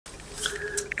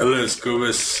Hello, it's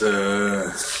Kobus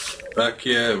back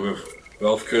here with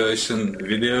wealth creation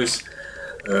videos.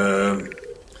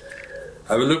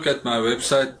 Have a look at my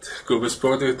website,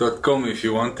 kobusproject.com, if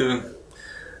you want to.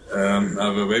 I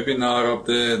have a webinar up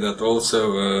there that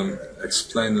also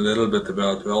explains a little bit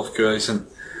about wealth creation.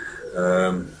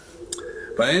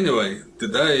 But anyway,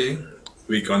 today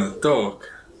we're going to talk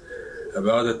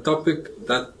about a topic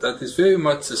that is very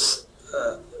much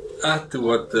add to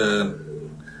what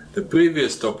the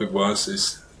previous topic was.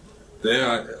 Is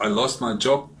there I lost my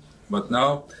job, but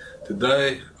now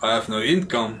today I have no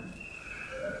income.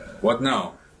 What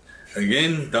now?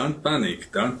 Again, don't panic,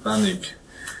 don't panic.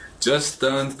 Just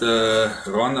don't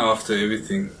run after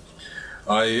everything.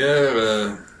 I hear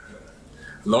a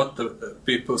lot of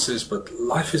people says, but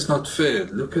life is not fair.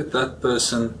 Look at that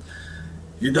person.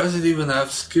 He doesn't even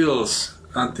have skills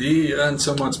and he earns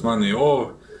so much money.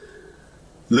 Or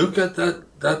look at that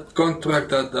contract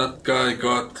that guy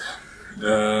got.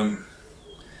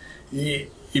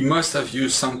 He must have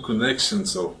used some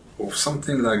connections or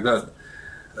something like that.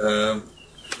 The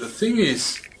thing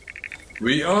is,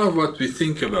 we are what we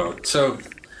think about. So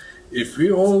if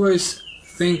we always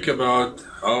think about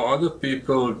how other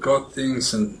people got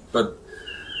things and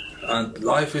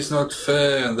life is not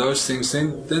fair and those things,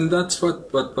 then that's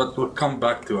what will come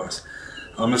back to us.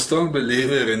 I'm a strong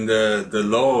believer in the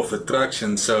law of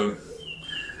attraction. So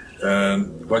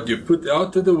what you put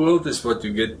out to the world is what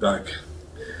you get back.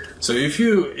 So if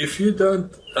you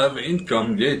don't have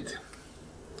income yet,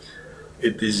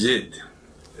 it is yet.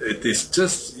 It is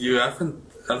just you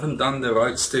haven't done the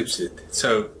right steps yet.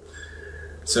 So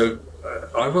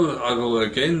I will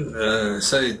again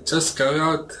say, just go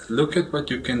out, look at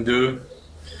what you can do.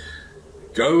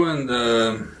 Go and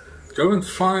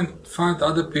find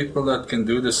other people that can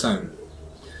do the same,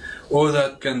 or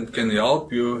that can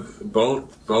help you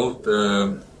build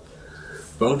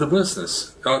a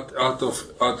business out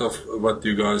of what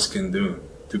you guys can do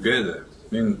together.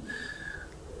 I mean,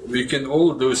 we can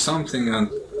all do something,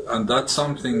 and that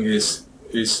something is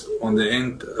on the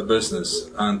end a business,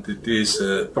 and it is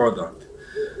a product.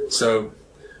 So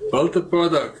build a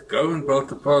product, go and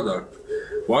build a product.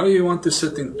 Why do you want to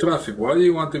sit in traffic? Why do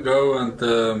you want to go and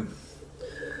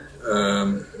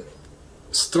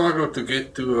struggle to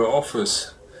get to an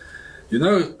office? You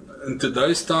know, in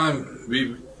today's time,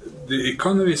 the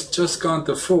economies just can't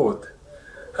afford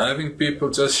having people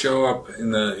just show up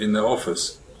in the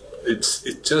office. It's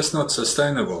just not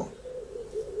sustainable.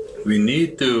 We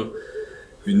need to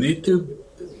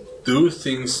do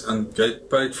things and get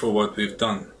paid for what we've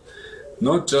done.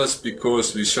 Not just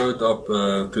because we showed up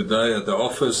today at the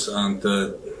office and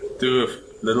do a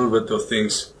little bit of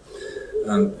things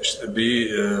and be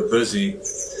busy,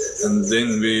 and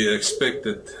then we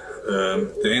expected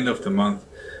the end of the month,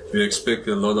 we expect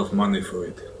a lot of money for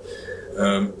it.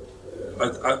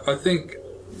 I think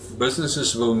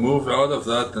businesses will move out of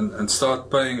that and start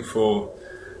paying for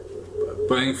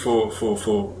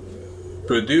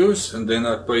produce, and then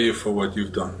I pay you for what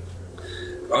you've done.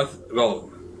 I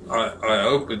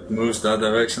hope it moves that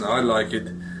direction. I like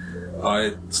it.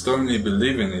 I strongly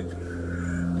believe in it.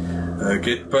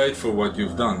 Get paid for what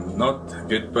you've done, not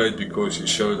get paid because you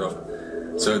showed up.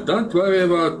 So don't worry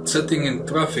about sitting in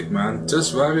traffic, man.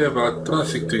 Just worry about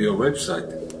traffic to your website.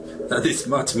 That is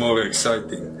much more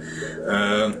exciting.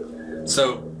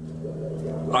 So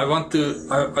I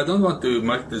don't want to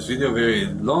make this video very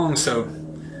long. So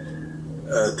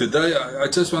today I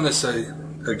just want to say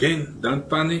again, don't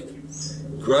panic.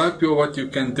 Grab what you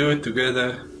can do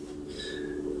together.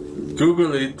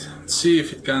 Google it. See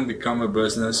if it can become a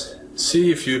business.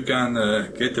 See if you can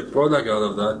get a product out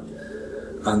of that,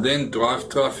 and then drive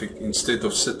traffic instead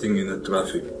of sitting in the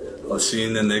traffic. I'll see you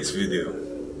in the next video.